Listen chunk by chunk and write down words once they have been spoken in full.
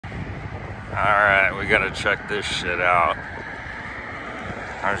Alright, we gotta check this shit out.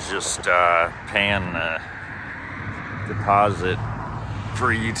 I was just paying the deposit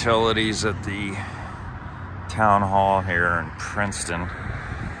for utilities at the town hall here in Princeton.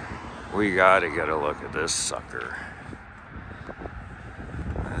 We gotta get a look at this sucker.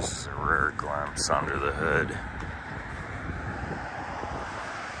 This is a rare glimpse under the hood.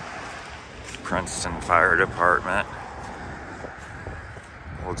 Princeton Fire Department.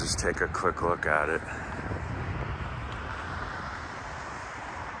 We'll just take a quick look at it.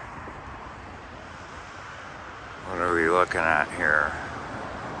 What are we looking at here?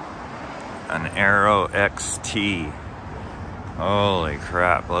 An Aero XT. Holy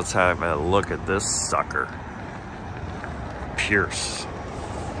crap, let's have a look at this sucker. Pierce.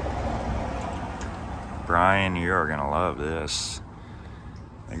 Brian, you are gonna love this.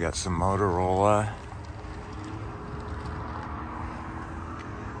 They got some Motorola.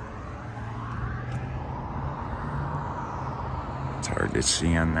 It's hard to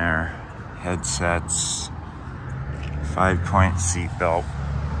see in there. Headsets. 5-point seat belt.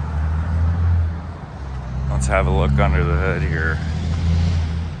 Let's have a look under the hood here.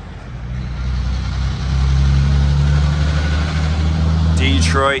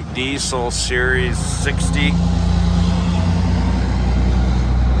 Detroit Diesel Series 60.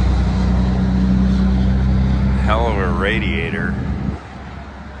 Hell of a radiator.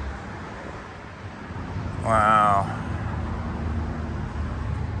 Wow.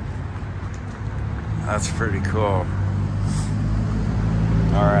 That's pretty cool.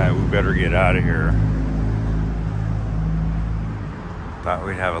 Alright, we better get out of here. Thought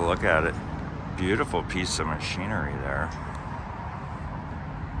we'd have a look at it. Beautiful piece of machinery there.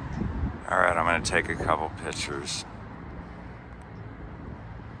 Alright, I'm gonna take a couple pictures.